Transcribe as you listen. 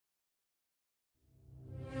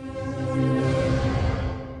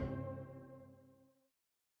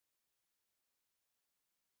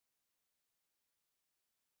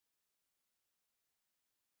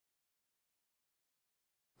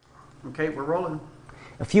Okay, we're rolling.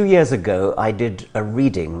 A few years ago, I did a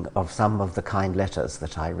reading of some of the kind letters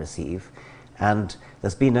that I receive, and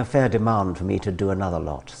there's been a fair demand for me to do another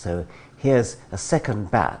lot. So here's a second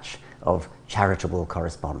batch of charitable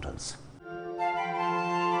correspondence.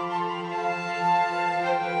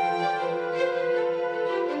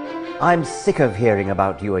 I'm sick of hearing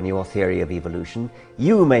about you and your theory of evolution.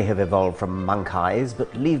 You may have evolved from monk eyes,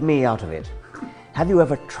 but leave me out of it. Have you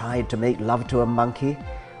ever tried to make love to a monkey?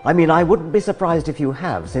 I mean, I wouldn't be surprised if you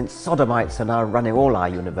have, since sodomites are now running all our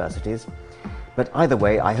universities. But either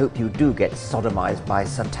way, I hope you do get sodomized by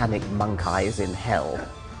satanic monk eyes in hell.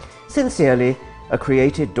 Sincerely, a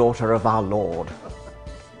created daughter of our Lord.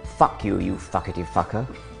 Fuck you, you fuckety fucker.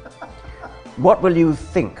 What will you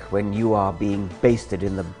think when you are being basted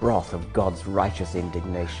in the broth of God's righteous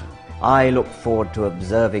indignation? I look forward to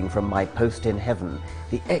observing from my post in heaven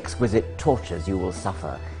the exquisite tortures you will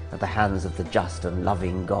suffer at the hands of the just and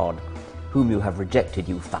loving God, whom you have rejected,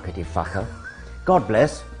 you fuckety fucker. God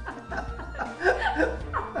bless.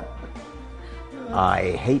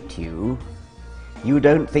 I hate you. You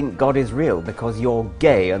don't think God is real because you're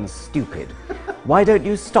gay and stupid. Why don't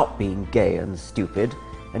you stop being gay and stupid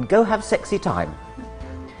and go have sexy time?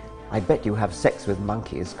 I bet you have sex with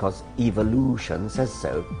monkeys because evolution says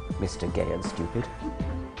so, Mr. Gay and Stupid.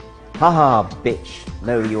 Haha, bitch.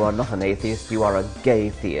 No, you are not an atheist, you are a gay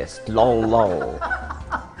theist. Lol, lol.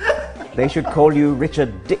 They should call you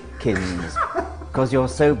Richard Dickens because you're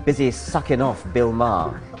so busy sucking off Bill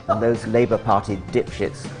Maher and those Labour Party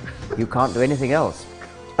dipshits. You can't do anything else.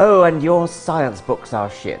 Oh, and your science books are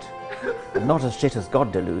shit. But not as shit as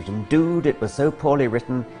God Delusion. Dude, it was so poorly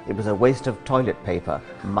written, it was a waste of toilet paper,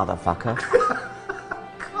 motherfucker.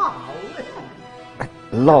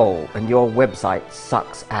 Lol, and your website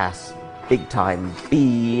sucks ass. Big time,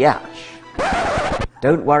 biatch.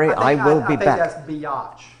 Don't worry, I will be back. I think that's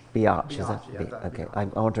biatch. Biatch, is that? Yeah, Okay, I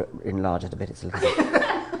want to enlarge it a bit. It's a little bit.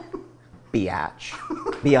 Biatch.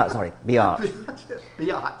 Biatch, sorry, biatch.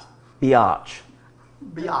 Biatch. Biatch.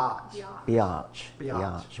 Biatch. Biatch.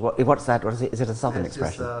 Biatch. What's that? What is it? Is it a southern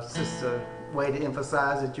expression? It's just a way to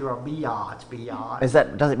emphasize that you're a biatch. Biatch. Is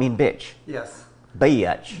that? Does it mean bitch? Yes.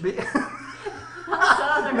 Biatch.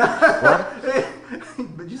 What?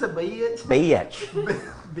 But you said biatch? Biatch.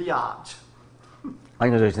 Biatch. I'm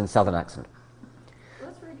going to do it in southern accent.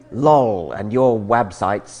 Lol, and your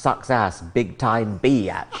website sucks ass, big time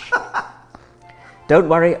biatch. Don't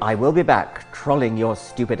worry, I will be back, trolling your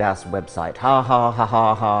stupid ass website. Ha ha ha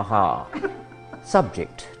ha ha ha.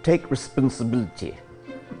 Subject, take responsibility.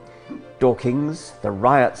 Dawkins, the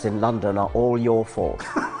riots in London are all your fault.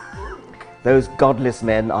 Those godless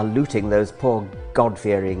men are looting those poor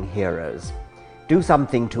God-fearing heroes. Do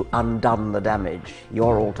something to undone the damage.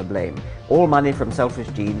 You're all to blame. All money from Selfish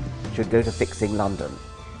Gene should go to fixing London.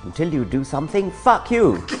 Until you do something, fuck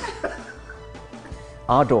you!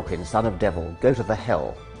 R. Dawkins, son of devil, go to the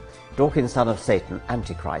hell. Dawkins, son of Satan,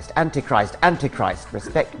 Antichrist, Antichrist, Antichrist,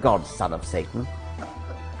 respect God, son of Satan.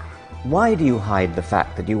 Why do you hide the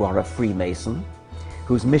fact that you are a Freemason,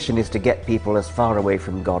 whose mission is to get people as far away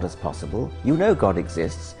from God as possible? You know God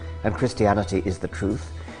exists, and Christianity is the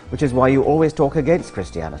truth, which is why you always talk against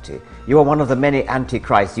Christianity. You are one of the many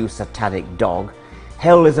Antichrists, you satanic dog.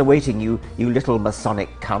 Hell is awaiting you, you little Masonic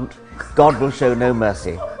cunt. God will show no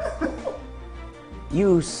mercy.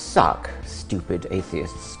 You suck, stupid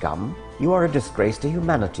atheist scum. You are a disgrace to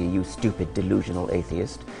humanity, you stupid delusional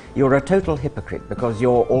atheist. You're a total hypocrite because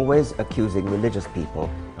you're always accusing religious people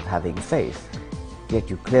of having faith. Yet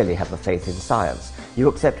you clearly have a faith in science. You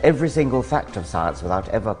accept every single fact of science without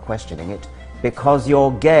ever questioning it because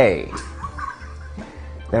you're gay.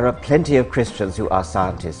 There are plenty of Christians who are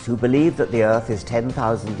scientists who believe that the earth is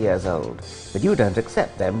 10,000 years old, but you don't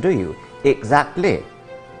accept them, do you? Exactly.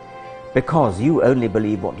 Because you only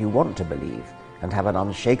believe what you want to believe and have an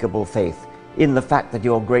unshakable faith in the fact that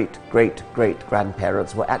your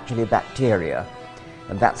great-great-great-grandparents were actually bacteria,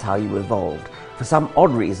 and that's how you evolved. For some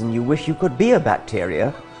odd reason, you wish you could be a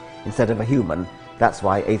bacteria instead of a human. That's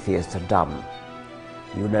why atheists are dumb.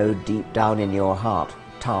 You know deep down in your heart,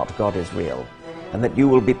 tart, God is real, and that you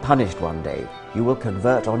will be punished one day. You will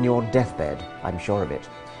convert on your deathbed, I'm sure of it.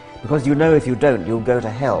 Because you know if you don't, you'll go to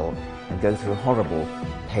hell and go through horrible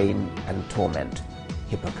pain and torment.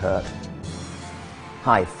 Hypocrite.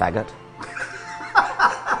 Hi, faggot.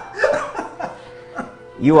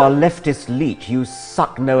 You are leftist leech. You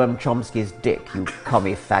suck Noam Chomsky's dick, you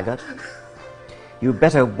commie faggot. You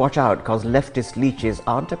better watch out, because leftist leeches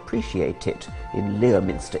aren't appreciated in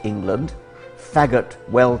Leominster, England. Faggot,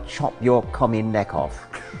 well, chop your commie neck off.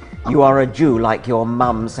 You are a Jew like your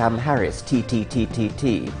mum Sam Harris, T.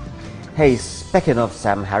 Hey, speckin' of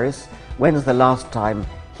Sam Harris, when's the last time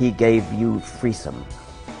he gave you threesome?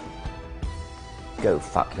 Go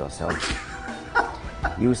fuck yourself.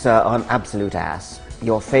 You, sir, are an absolute ass.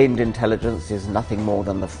 Your feigned intelligence is nothing more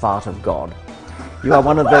than the fart of God. You are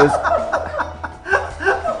one of those...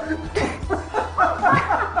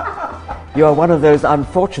 You are one of those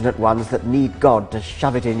unfortunate ones that need God to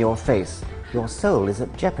shove it in your face. Your soul is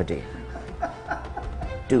at jeopardy.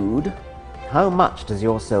 Dude, how much does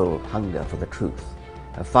your soul hunger for the truth?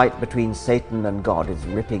 A fight between Satan and God is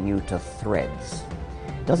ripping you to threads.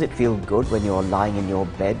 Does it feel good when you're lying in your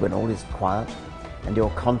bed when all is quiet and your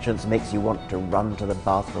conscience makes you want to run to the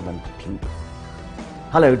bathroom and puke?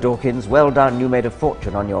 Hello, Dawkins. Well done. You made a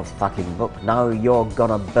fortune on your fucking book. Now you're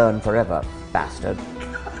gonna burn forever, bastard.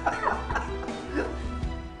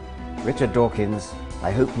 Richard Dawkins,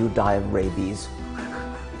 I hope you die of rabies.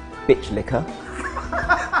 Bitch liquor.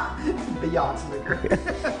 Beyond liquor.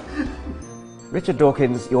 Richard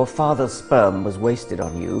Dawkins, your father's sperm was wasted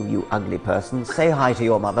on you, you ugly person. Say hi to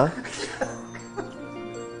your mother.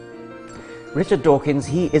 Richard Dawkins,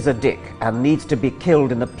 he is a dick and needs to be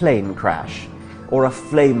killed in a plane crash or a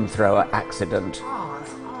flamethrower accident. Oh,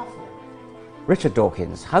 that's awful. Richard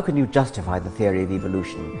Dawkins, how can you justify the theory of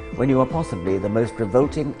evolution when you are possibly the most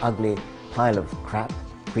revolting, ugly pile of crap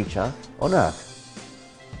creature on Earth?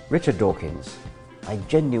 Richard Dawkins, I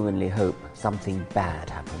genuinely hope something bad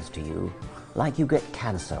happens to you, like you get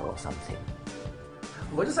cancer or something.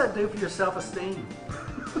 What does that do for your self-esteem?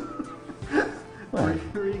 Well, it's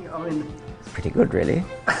pretty good, really.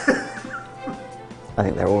 I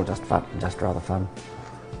think they're all just fun, just rather fun.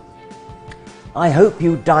 I hope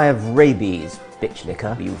you die of rabies, bitch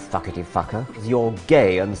liquor, you fuckety fucker. You're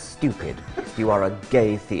gay and stupid. You are a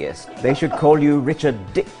gay theist. They should call you Richard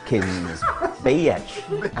Dickens.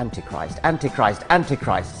 Bitch. Antichrist, Antichrist,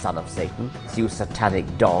 Antichrist, son of Satan. You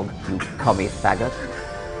satanic dog, you commie faggot.